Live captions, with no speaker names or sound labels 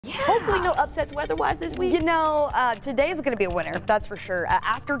Yeah. Hopefully no upsets weather-wise this week. You know, today is going to be a winner, that's for sure.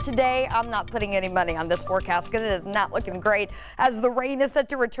 After today, I'm not putting any money on this forecast because it is not looking great as the rain is set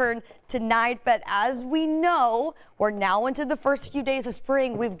to return tonight. But as we know, we're now into the first few days of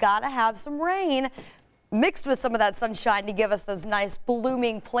spring. We've got to have some rain mixed with some of that sunshine to give us those nice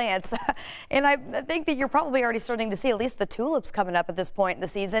blooming plants. And I think that you're probably already starting to see at least the tulips coming up at this point in the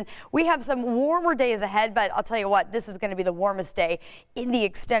season. We have some warmer days ahead, but I'll tell you what, this is going to be the warmest day in the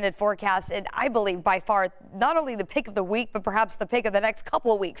extended forecast. And I believe by far not only the pick of the week, but perhaps the pick of the next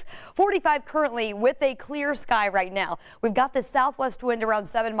couple of weeks. 45 currently with a clear sky right now. We've got the southwest wind around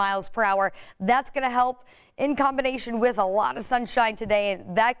 7 miles per hour. That's going to help in combination with a lot of sunshine today,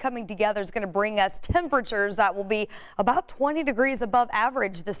 and that coming together is going to bring us temperatures that will be about 20 degrees above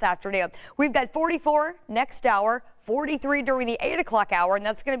average this afternoon. We've got 44 next hour, 43 during the 8 o'clock hour, and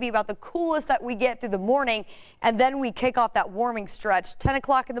that's going to be about the coolest that we get through the morning. And then we kick off that warming stretch. 10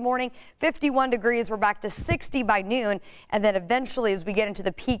 o'clock in the morning, 51 degrees. We're back to 60 by noon. And then eventually, as we get into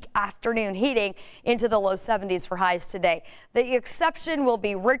the peak afternoon heating, into the low 70s for highs today. The exception will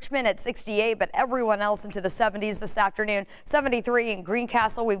be Richmond at 68, but everyone else into the 70s this afternoon. 73 in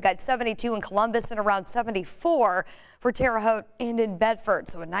Greencastle. We've got 72 in Columbus and around 74 for Terre Haute and in Bedford.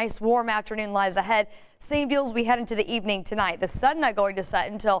 So a nice warm afternoon lies ahead. Same deal as we head into the evening tonight. The sun not going to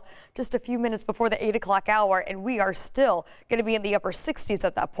set until just a few minutes before the 8 o'clock hour, and we are still going to be in the upper 60s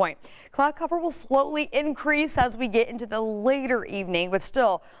at that point. Cloud cover will slowly increase as we get into the later evening, but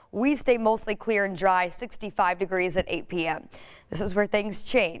still we stay mostly clear and dry, 65 degrees at 8 p.m. This is where things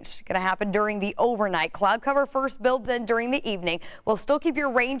change. Going to happen during the overnight. Cloud cover first builds in during the evening. We'll still keep your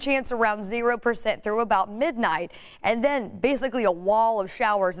rain chance around 0% through about midnight, and then basically a wall of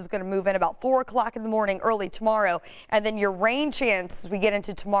showers is going to move in about 4 o'clock in the morning early tomorrow, and then your rain chance as we get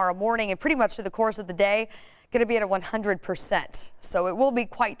into tomorrow morning and pretty much through the course of the day going to be at a 100%. So it will be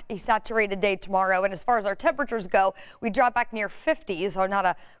quite a saturated day tomorrow. And as far as our temperatures go, we drop back near 50s, so not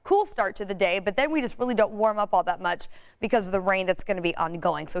a cool start to the day, but then we just really don't warm up all that much because of the rain that's going to be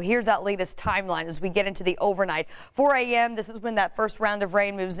ongoing. So here's that latest timeline as we get into the overnight. 4 a.m. This is when that first round of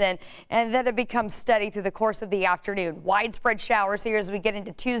rain moves in, and then it becomes steady through the course of the afternoon. Widespread showers here as we get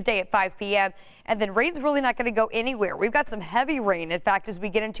into Tuesday at 5 p.m. And then rain's really not going to go anywhere. We've got some heavy rain, in fact, as we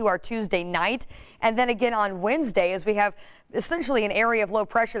get into our Tuesday night, and then again on Wednesday, as we have essentially an area of low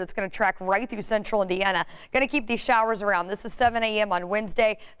pressure that's going to track right through central Indiana. Going to keep these showers around. This is 7 a.m. on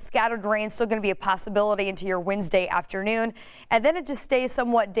Wednesday. Scattered rain still going to be a possibility into your Wednesday afternoon. And then it just stays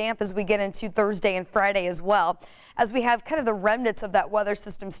somewhat damp as we get into Thursday and Friday as well, as we have kind of the remnants of that weather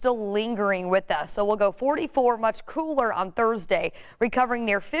system still lingering with us. So we'll go 44, much cooler on Thursday, recovering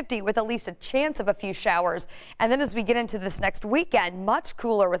near 50 with at least a chance of a few showers. And then as we get into this next weekend, much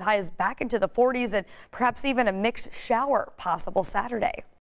cooler with highs back into the 40s and perhaps even a mixed shower possible Saturday.